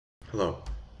Hello,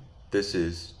 this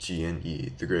is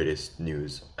GNE, the greatest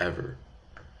news ever.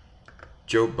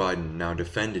 Joe Biden now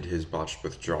defended his botched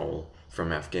withdrawal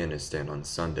from Afghanistan on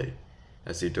Sunday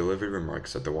as he delivered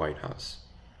remarks at the White House.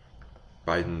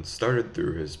 Biden started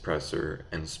through his presser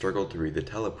and struggled to read the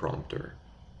teleprompter.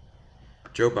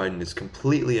 Joe Biden is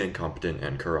completely incompetent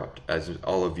and corrupt, as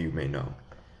all of you may know.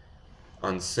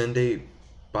 On Sunday,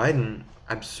 Biden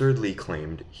absurdly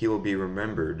claimed he will be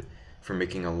remembered for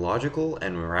making a logical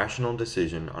and rational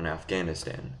decision on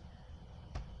Afghanistan.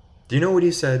 Do you know what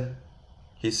he said?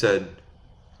 He said,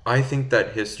 "I think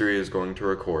that history is going to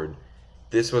record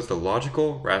this was the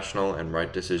logical, rational, and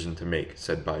right decision to make,"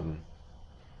 said Biden.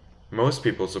 Most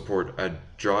people support a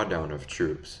drawdown of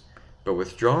troops, but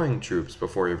withdrawing troops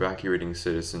before evacuating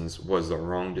citizens was the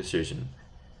wrong decision.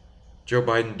 Joe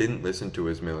Biden didn't listen to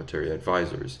his military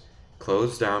advisors,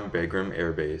 closed down Bagram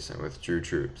Air Base, and withdrew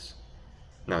troops.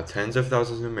 Now tens of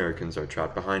thousands of Americans are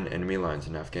trapped behind enemy lines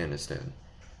in Afghanistan.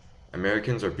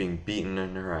 Americans are being beaten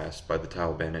and harassed by the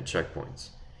Taliban at checkpoints.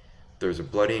 There's a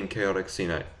bloody and chaotic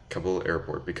scene at Kabul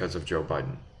airport because of Joe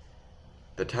Biden.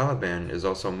 The Taliban is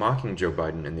also mocking Joe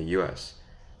Biden in the US.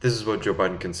 This is what Joe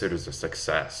Biden considers a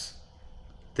success.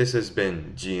 This has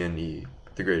been GNE,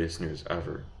 the greatest news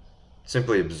ever.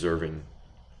 Simply observing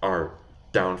our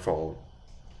downfall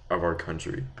of our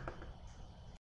country.